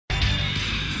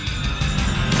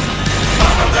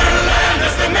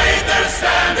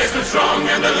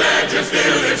and the legend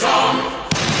still lives on.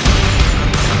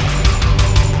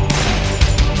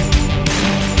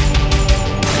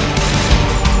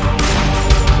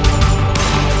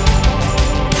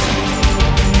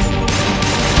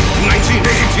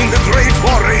 The Great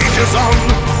War rages on.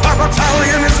 Our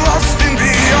battalion is lost in the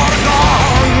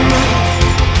Argonne.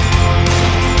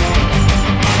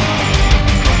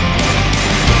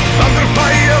 Under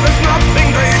fire, there's nothing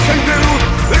they can do.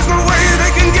 There's no way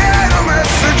they can get a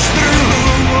message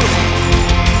through.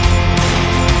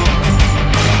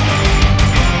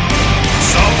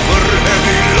 Suffer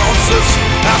heavy losses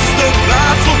as the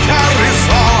battle carries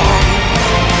on.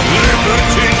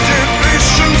 Liberty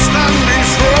division standing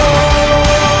strong.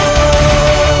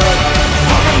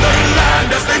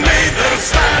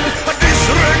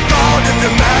 Disregarded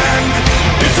demand.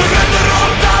 It's surrender or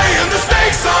die, and the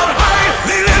stakes are high.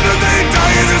 They live and they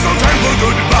die, there's no time for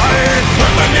goodbye.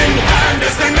 Weapon in hand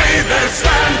as they made their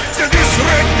stand. Still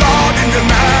disregarding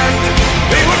demand.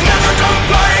 They would never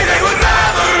comply, they would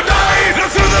rather die. Now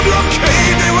through the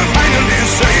blockade they were finally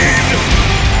saved.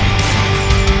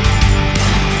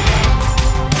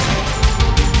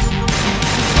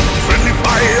 Friendly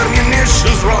fire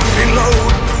munitions running low.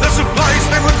 The supplies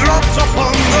they were dropped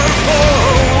upon their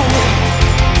foe.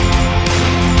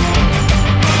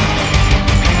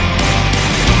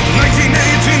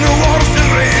 1918, the war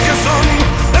still rages on.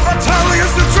 The battalions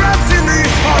still trapped in the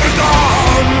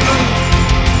Argonne.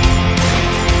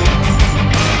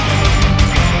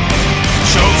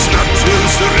 Chose not to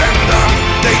surrender.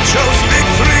 They chose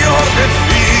victory or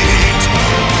defeat.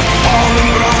 Fallen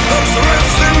brothers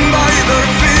resting by their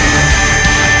feet.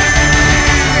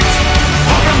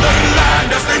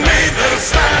 As they made their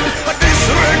stand, a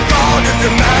disregarded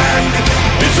demand.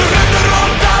 It's surrender or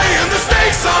die, and the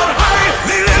stakes are high.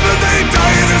 They live and they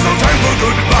die, there's no time for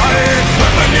goodbye.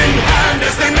 Weapon in hand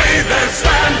as they made their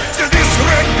stand, still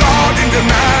disregarding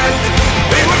demand.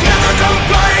 They would never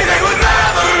comply, they would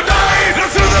rather die.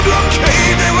 Now through the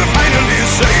blockade they were finally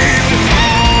saved.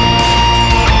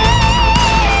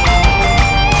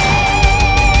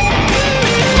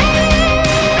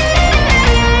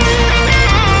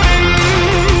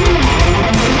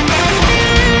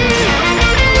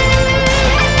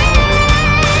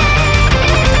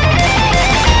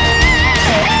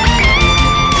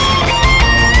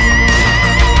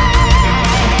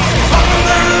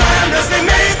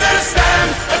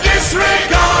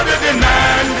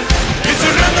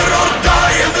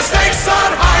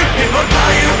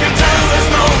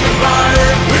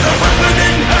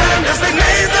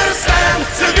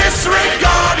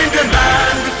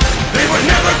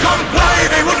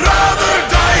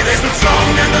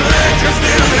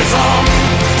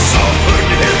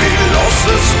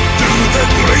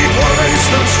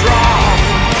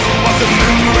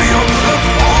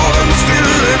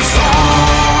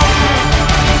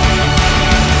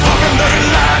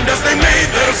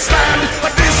 Stand, a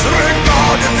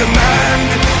disregarded demand.